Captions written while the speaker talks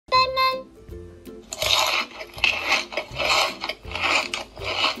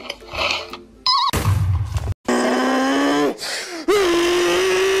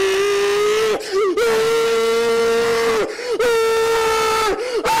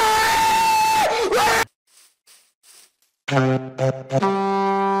Oh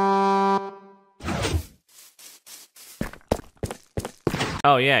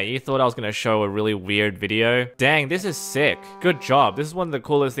yeah, you thought I was gonna show a really weird video? Dang, this is sick. Good job. This is one of the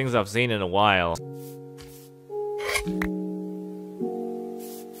coolest things I've seen in a while.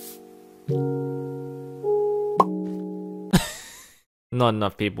 Not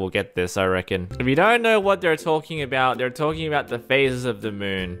enough people get this, I reckon. If you don't know what they're talking about the phases of the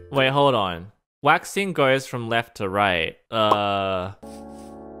moon. Wait, hold on. Waxing goes from left to right.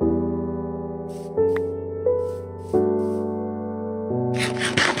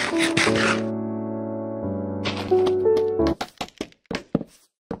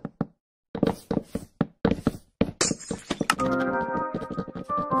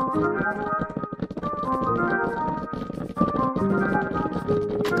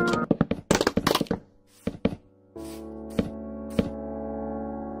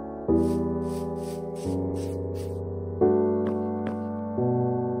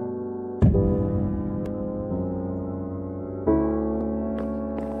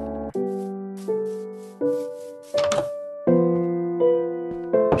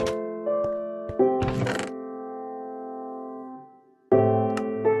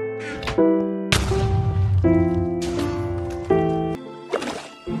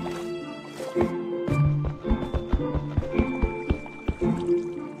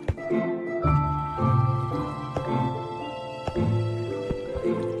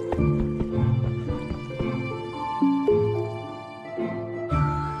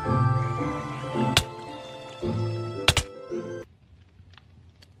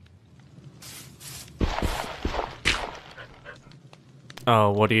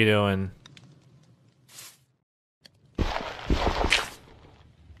 Oh, what are you doing?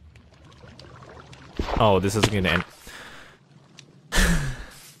 Oh, this is gonna end.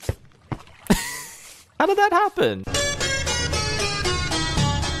 How did that happen?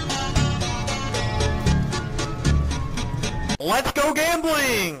 Let's go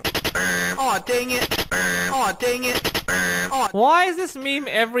gambling! Aw, dang it! Aw, dang it! Aw. Why is this meme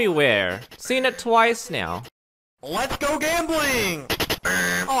everywhere? Seen it twice now. Let's go gambling!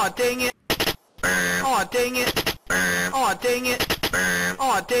 Aw, dang it! Aw, dang it! Aw, dang it!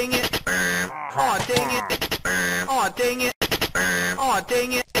 Aw, dang it! Aw, dang it! Aw, dang it! Aw, dang it! Aw,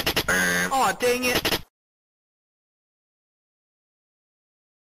 dang it! Aw, dang it!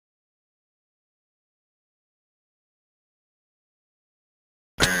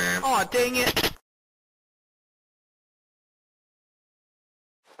 Aw, dang it!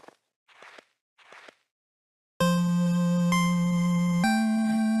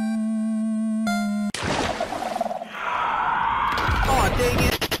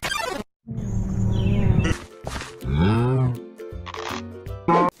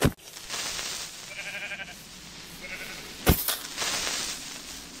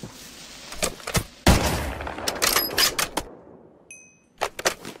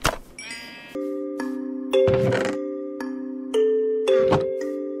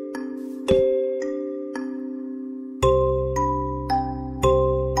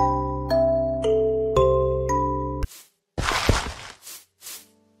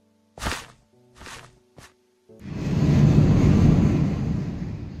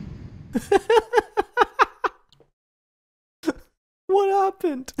 What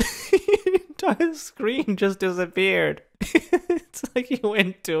happened? Your entire screen just disappeared. It's like you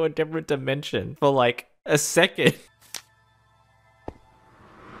went to a different dimension for like a second.